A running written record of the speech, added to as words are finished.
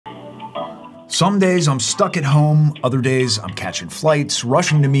Some days I'm stuck at home, other days I'm catching flights,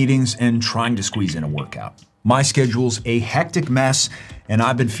 rushing to meetings, and trying to squeeze in a workout. My schedule's a hectic mess, and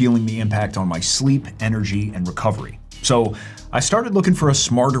I've been feeling the impact on my sleep, energy, and recovery. So I started looking for a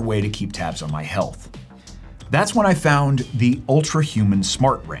smarter way to keep tabs on my health. That's when I found the Ultrahuman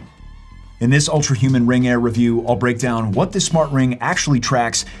Smart Ring. In this Ultrahuman Ring AIR review, I'll break down what this smart ring actually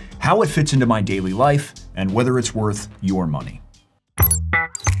tracks, how it fits into my daily life, and whether it's worth your money.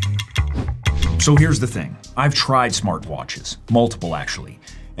 So here's the thing. I've tried smartwatches, multiple actually,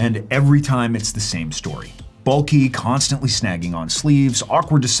 and every time it's the same story. Bulky, constantly snagging on sleeves,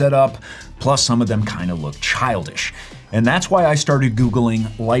 awkward to set up, plus some of them kind of look childish. And that's why I started Googling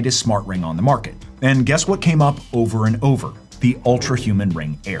lightest smart ring on the market. And guess what came up over and over? The Ultrahuman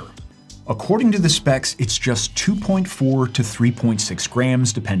Ring AIR. According to the specs, it's just 2.4 to 3.6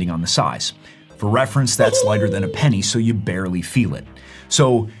 grams depending on the size. For reference, that's lighter than a penny, so you barely feel it.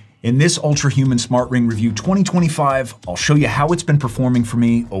 So in this Ultrahuman Smart Ring Review 2025, I'll show you how it's been performing for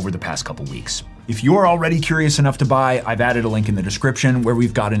me over the past couple weeks. If you're already curious enough to buy, I've added a link in the description where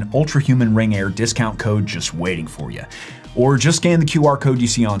we've got an Ultrahuman Ring AIR discount code just waiting for you. Or just scan the QR code you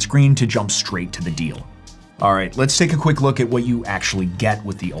see on screen to jump straight to the deal. All right, let's take a quick look at what you actually get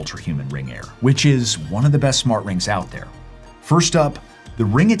with the Ultrahuman Ring AIR, which is one of the best smart rings out there. First up, the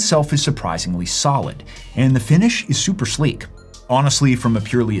ring itself is surprisingly solid, and the finish is super sleek. Honestly, from a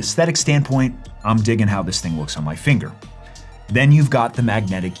purely aesthetic standpoint, I'm digging how this thing looks on my finger. Then you've got the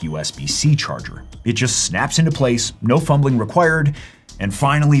magnetic USB-C charger. It just snaps into place, no fumbling required. And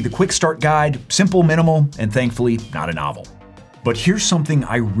finally, the quick start guide, simple, minimal, and thankfully not a novel. But here's something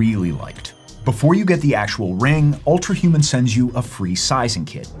I really liked. Before you get the actual ring, Ultrahuman sends you a free sizing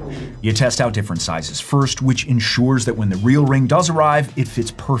kit. You test out different sizes first, which ensures that when the real ring does arrive, it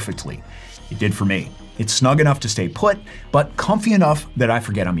fits perfectly. It did for me. It's snug enough to stay put, but comfy enough that I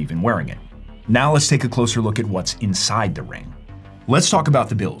forget I'm even wearing it. Now let's take a closer look at what's inside the ring. Let's talk about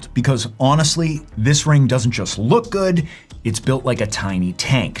the build, because honestly, this ring doesn't just look good, it's built like a tiny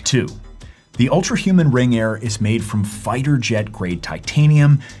tank too. The Ultrahuman Ring AIR is made from fighter jet grade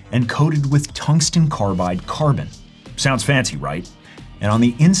titanium and coated with tungsten carbide carbon. Sounds fancy, right? And on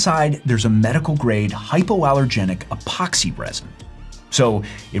the inside, there's a medical grade hypoallergenic epoxy resin. So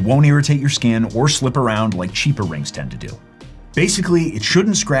it won't irritate your skin or slip around like cheaper rings tend to do. Basically, it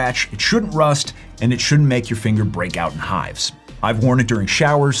shouldn't scratch, it shouldn't rust, and it shouldn't make your finger break out in hives. I've worn it during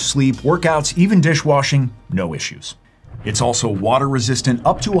showers, sleep, workouts, even dishwashing, no issues. It's also water resistant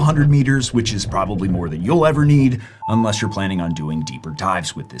up to 100 meters, which is probably more than you'll ever need, unless you're planning on doing deeper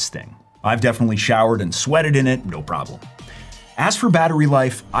dives with this thing. I've definitely showered and sweated in it, no problem. As for battery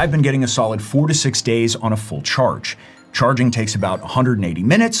life, I've been getting a solid 4 to 6 days on a full charge. Charging takes about 180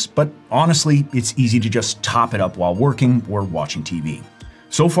 minutes, but honestly, it's easy to just top it up while working or watching TV.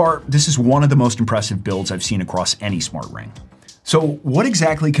 So far, this is one of the most impressive builds I've seen across any smart ring. So what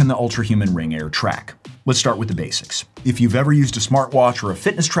exactly can the Ultrahuman Ring AIR track? Let's start with the basics. If you've ever used a smartwatch or a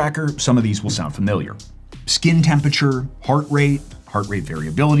fitness tracker, some of these will sound familiar. Skin temperature, heart rate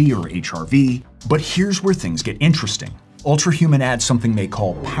variability or HRV. But here's where things get interesting. Ultrahuman adds something they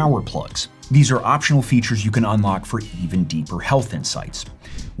call PowerPlugs. These are optional features you can unlock for even deeper health insights.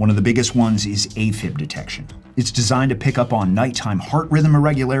 One of the biggest ones is AFib detection. It's designed to pick up on nighttime heart rhythm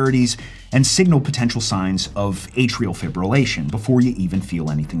irregularities and signal potential signs of atrial fibrillation before you even feel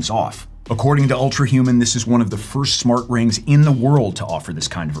anything's off. According to Ultrahuman, this is one of the first smart rings in the world to offer this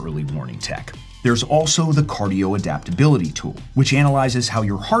kind of early warning tech. There's also the Cardio Adaptability tool, which analyzes how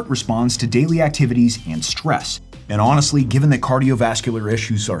your heart responds to daily activities and stress. And honestly, given that cardiovascular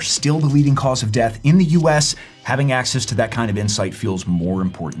issues are still the leading cause of death in the US, having access to that kind of insight feels more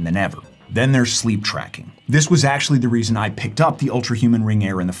important than ever. Then there's sleep tracking. This was actually the reason I picked up the Ultrahuman Ring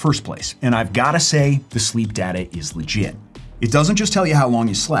AIR in the first place, and I've gotta say, the sleep data is legit. It doesn't just tell you how long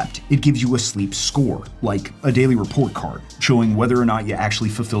you slept, it gives you a sleep score, like a daily report card, showing whether or not you actually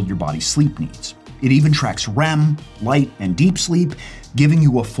fulfilled your body's sleep needs. It even tracks REM, light, and deep sleep, giving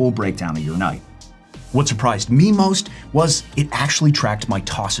you a full breakdown of your night. What surprised me most was it actually tracked my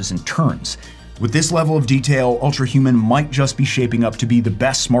tosses and turns. With this level of detail, Ultrahuman might just be shaping up to be the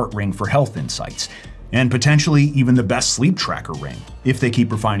best smart ring for health insights, and potentially even the best sleep tracker ring, if they keep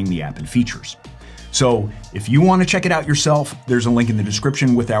refining the app and features. So if you want to check it out yourself, there's a link in the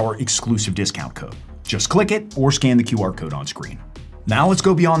description with our exclusive discount code. Just click it or scan the QR code on screen. Now let's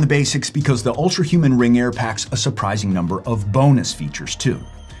go beyond the basics, because the Ultrahuman Ring AIR packs a surprising number of bonus features too.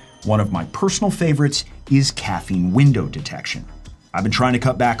 One of my personal favorites is caffeine window detection. I've been trying to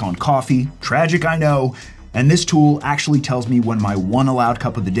cut back on coffee, tragic I know, and this tool actually tells me when my one allowed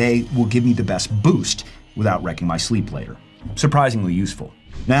cup of the day will give me the best boost without wrecking my sleep later. Surprisingly useful.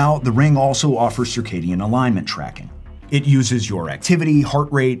 Now, the Ring also offers circadian alignment tracking. It uses your activity,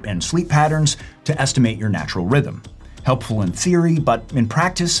 heart rate, and sleep patterns to estimate your natural rhythm. Helpful in theory, but in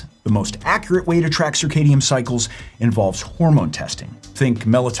practice, the most accurate way to track circadian cycles involves hormone testing. Think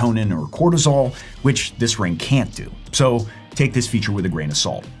melatonin or cortisol, which this Ring can't do. So take this feature with a grain of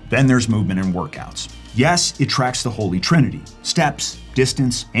salt. Then there's movement and workouts. Yes, it tracks the holy trinity: steps,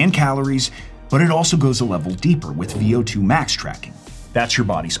 distance, and calories, but it also goes a level deeper with VO2 Max tracking. That's your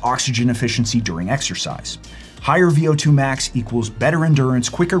body's oxygen efficiency during exercise. Higher VO2 Max equals better endurance,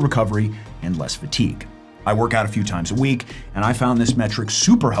 quicker recovery, and less fatigue. I work out a few times a week, and I found this metric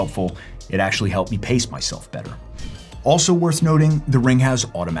super helpful. It actually helped me pace myself better. Also worth noting, the Ring has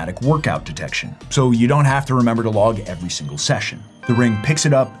automatic workout detection, so you don't have to remember to log every single session. The Ring picks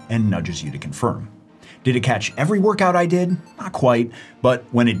it up and nudges you to confirm. Did it catch every workout I did? Not quite, but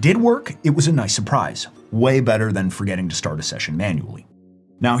when it did work, it was a nice surprise. Way better than forgetting to start a session manually.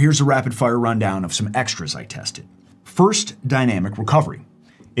 Now here's a rapid-fire rundown of some extras I tested. First, dynamic recovery.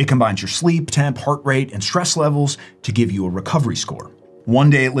 It combines your sleep, temp, heart rate, and stress levels to give you a recovery score.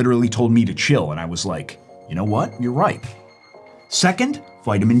 One day it literally told me to chill, and I was like, you know what, you're right. Second,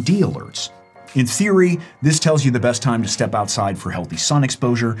 vitamin D alerts. In theory, this tells you the best time to step outside for healthy sun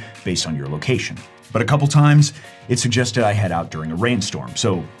exposure based on your location. But a couple times, it suggested I head out during a rainstorm,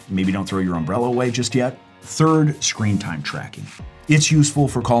 so maybe don't throw your umbrella away just yet. Third, screen time tracking. It's useful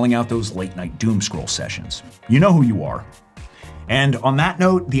for calling out those late-night doom scroll sessions. You know who you are. And on that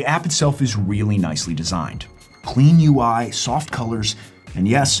note, the app itself is really nicely designed. Clean UI, soft colors, and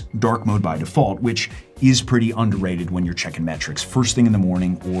yes, dark mode by default, which is pretty underrated when you're checking metrics first thing in the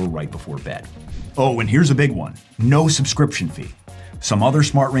morning or right before bed. Oh, and here's a big one: no subscription fee. Some other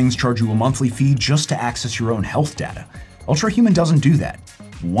smart rings charge you a monthly fee just to access your own health data. Ultrahuman doesn't do that.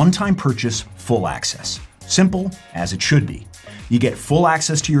 One-time purchase, full access. Simple as it should be. You get full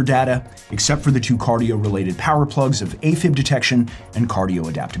access to your data, except for the 2 cardio-related PowerPlugs of AFib detection and Cardio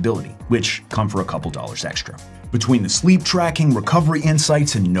Adaptability, which come for a couple dollars extra. Between the sleep tracking, recovery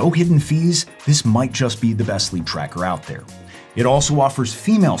insights, and no hidden fees, this might just be the best sleep tracker out there. It also offers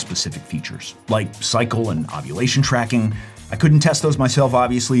female-specific features, like cycle and ovulation tracking. I couldn't test those myself,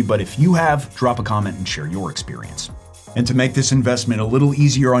 obviously, but if you have, drop a comment and share your experience. And to make this investment a little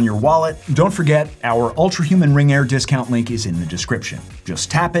easier on your wallet, don't forget our Ultrahuman Ring AIR discount link is in the description. Just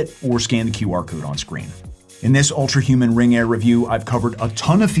tap it or scan the QR code on screen. In this Ultrahuman Ring AIR review, I've covered a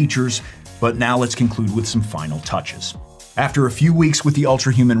ton of features, but now let's conclude with some final touches. After a few weeks with the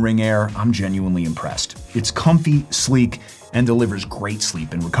Ultrahuman Ring AIR, I'm genuinely impressed. It's comfy, sleek, and delivers great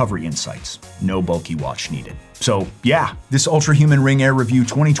sleep and recovery insights. No bulky watch needed. So yeah, this Ultrahuman Ring AIR Review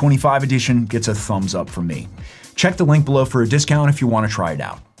 2025 edition gets a thumbs up from me. Check the link below for a discount if you want to try it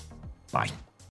out. Bye.